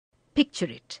Picture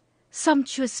it.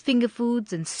 Sumptuous finger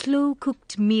foods and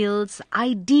slow-cooked meals,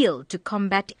 ideal to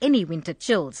combat any winter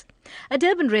chills. A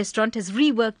Durban restaurant has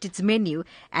reworked its menu,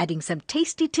 adding some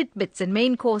tasty tidbits and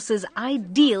main courses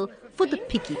ideal for the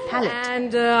picky palate.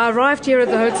 And I arrived here at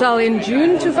the hotel in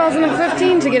June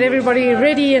 2015 to get everybody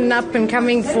ready and up and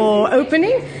coming for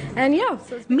opening. And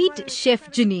Meet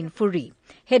Chef Janine Fourie,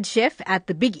 head chef at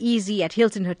the Big Easy at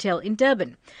Hilton Hotel in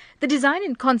Durban. The design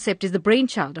and concept is the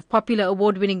brainchild of popular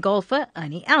award-winning golfer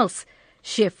Ernie Els.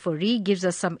 Chef Fourie gives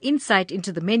us some insight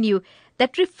into the menu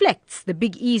that reflects the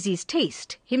Big Easy's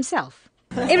taste himself.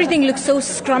 Everything looks so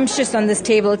scrumptious on this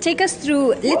table. Take us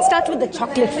through, let's start with the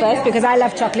chocolate first because I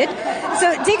love chocolate.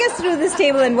 So take us through this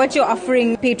table and what you're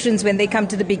offering patrons when they come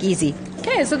to the Big Easy.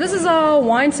 Okay, so this is our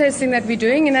wine tasting that we're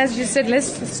doing, and as you said,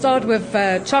 let's start with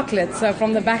chocolate, so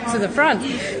from the back to the front.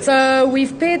 So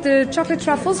we've paired the chocolate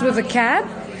truffles with a cab,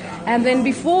 and then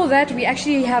before that we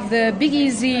actually have the Big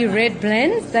Easy red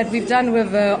blend that we've done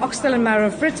with oxtail and marrow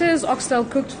fritters, oxtail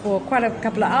cooked for quite a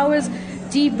couple of hours,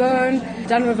 deboned,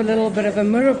 done with a little bit of a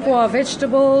mirepoix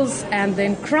vegetables, and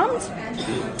then crumbed.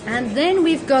 And then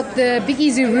we've got the Big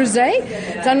Easy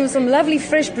rosé, done with some lovely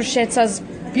fresh bruschettas,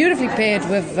 beautifully paired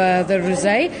with the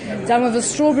rosé, done with a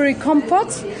strawberry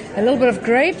compote, a little bit of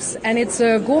grapes, and it's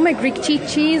a gourmet Greek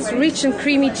cheese, rich and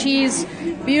creamy cheese,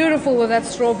 beautiful with that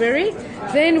strawberry.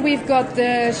 Then we've got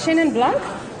the Chenin Blanc,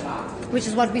 which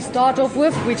is what we start off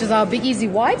with, which is our Big Easy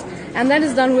white, and that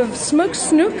is done with smoked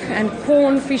snook and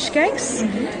corn fish cakes.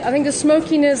 I think the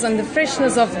smokiness and the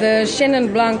freshness of the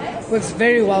Chenin Blanc works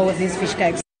very well with these fish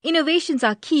cakes. Innovations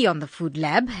are key on the Food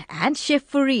Lab, and Chef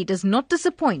Fourie does not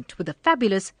disappoint with a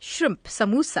fabulous shrimp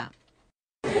samosa.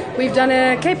 We've done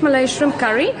a Cape Malay shrimp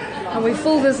curry, and we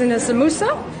filled this in a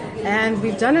samosa, and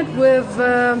we've done it with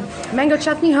mango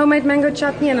chutney, homemade mango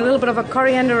chutney, and a little bit of a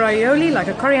coriander aioli, like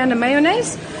a coriander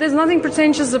mayonnaise. There's nothing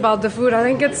pretentious about the food. I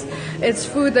think it's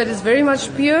food that is very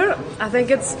much pure. I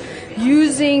think it's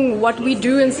using what we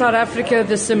do in South Africa,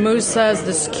 the samosas,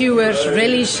 the skewers,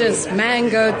 relishes,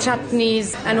 mango,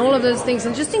 chutneys, and all of those things,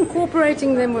 and just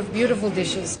incorporating them with beautiful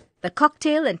dishes. The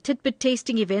cocktail and tidbit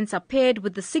tasting events are paired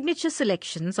with the signature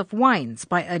selections of wines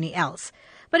by Ernie Els.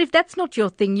 But if that's not your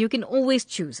thing, you can always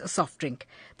choose a soft drink.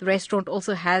 The restaurant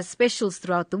also has specials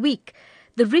throughout the week.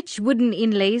 The rich wooden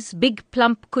inlays, big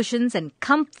plump cushions and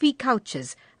comfy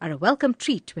couches are a welcome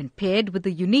treat when paired with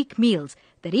the unique meals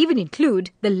that even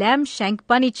include the lamb shank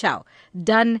bunny chow,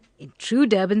 done in true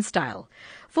Durban style.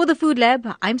 For the Food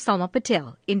Lab, I'm Salma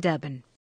Patel in Durban.